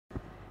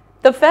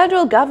The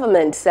federal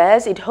government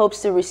says it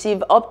hopes to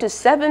receive up to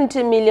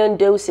 70 million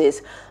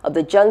doses of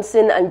the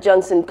Johnson &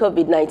 Johnson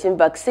COVID-19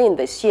 vaccine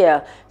this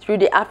year through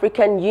the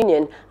African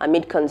Union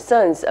amid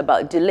concerns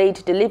about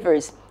delayed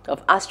deliveries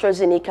of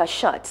AstraZeneca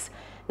shots.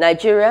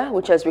 Nigeria,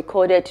 which has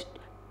recorded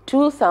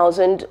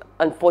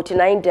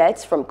 2,049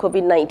 deaths from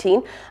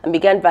COVID-19 and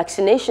began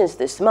vaccinations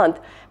this month,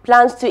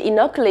 plans to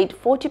inoculate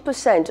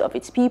 40% of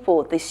its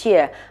people this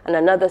year and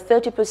another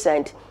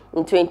 30%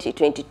 in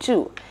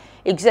 2022.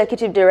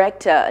 Executive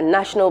Director and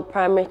National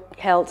Primary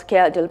Health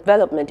Care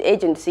Development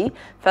Agency,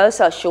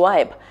 Faisal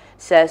Shuaib,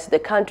 says the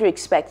country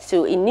expects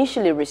to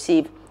initially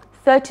receive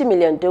 30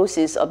 million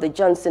doses of the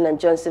Johnson &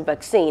 Johnson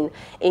vaccine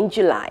in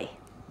July.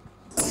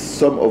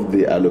 Some of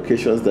the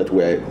allocations that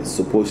we're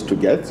supposed to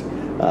get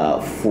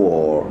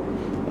for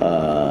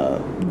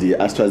the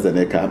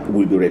AstraZeneca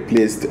will be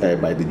replaced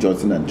by the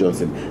Johnson &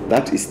 Johnson.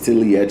 That is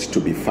still yet to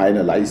be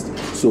finalized.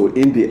 So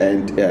in the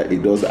end,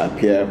 it does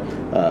appear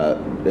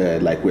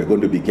like we're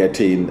going to be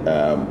getting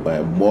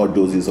more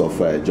doses of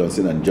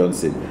Johnson &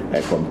 Johnson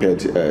compared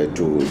to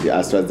the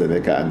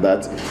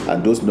AstraZeneca,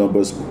 and those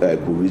numbers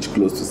could reach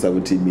close to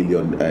 70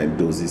 million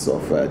doses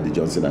of the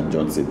Johnson &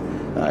 Johnson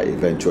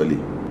eventually.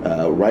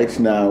 Right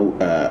now,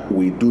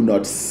 we do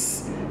not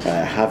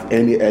have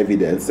any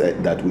evidence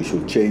that we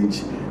should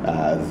change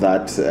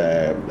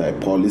that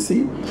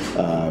policy,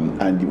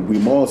 and we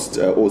must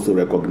also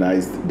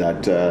recognize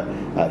that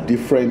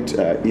different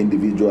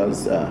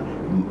individuals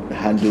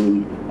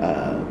handle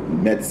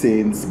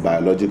medicines,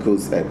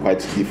 biologicals quite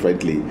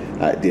differently.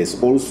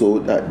 There's also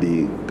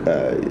the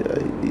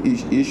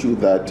issue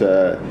that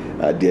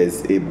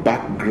there's a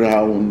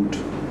background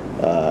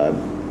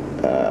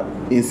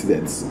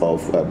incidence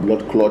of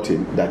blood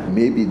clotting that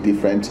may be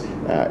different,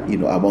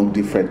 among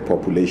different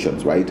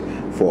populations, right?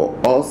 For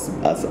us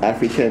as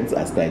Africans,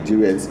 as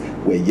Nigerians,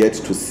 we're yet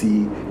to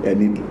see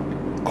any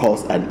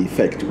cause and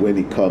effect when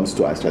it comes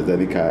to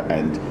AstraZeneca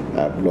and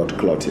blood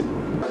clotting.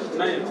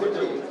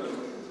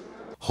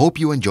 Hope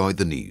you enjoyed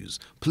the news.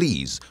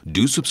 Please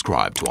do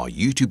subscribe to our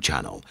YouTube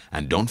channel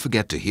and don't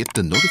forget to hit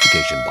the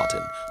notification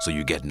button so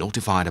you get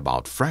notified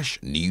about fresh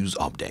news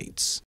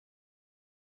updates.